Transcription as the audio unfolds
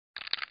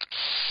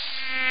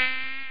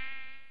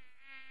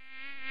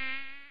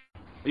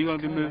Are you going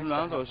to be moving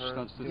around or just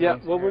going to... Yeah,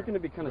 well, we're going to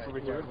be kind of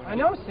here. I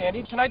know,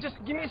 Sandy. Can I just...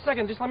 Give me a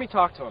second. Just let me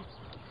talk to him.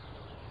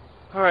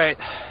 All right.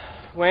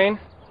 Wayne,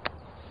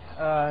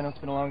 I know it's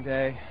been a long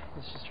day.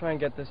 Let's just try and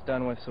get this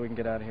done with so we can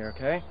get out of here,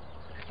 okay?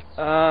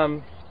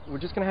 We're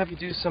just going to have you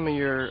do some of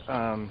your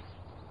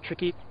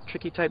tricky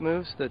type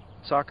moves, the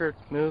soccer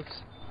moves.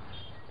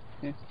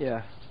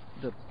 Yeah.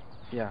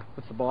 Yeah,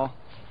 with the ball.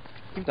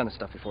 You've done this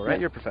stuff before, right? Yeah.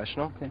 You're a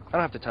professional. Okay. I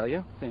don't have to tell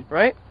you, Okay.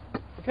 right?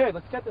 Okay,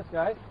 let's get this,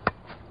 guys.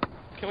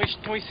 Can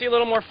we see a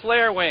little more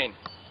flair, Wayne?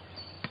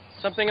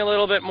 Something a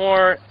little bit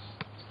more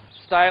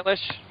stylish.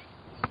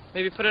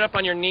 Maybe put it up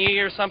on your knee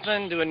or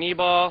something. Do a knee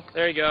ball.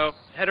 There you go.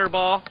 Header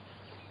ball.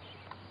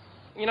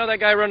 You know that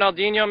guy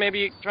Ronaldinho?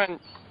 Maybe try and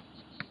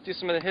do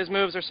some of his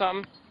moves or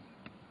something.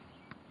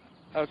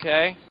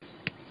 Okay,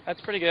 that's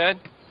pretty good.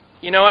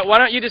 You know what? Why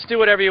don't you just do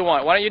whatever you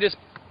want? Why don't you just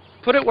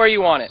put it where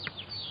you want it?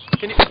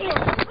 Can you?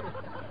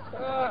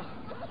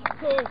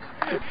 Cool.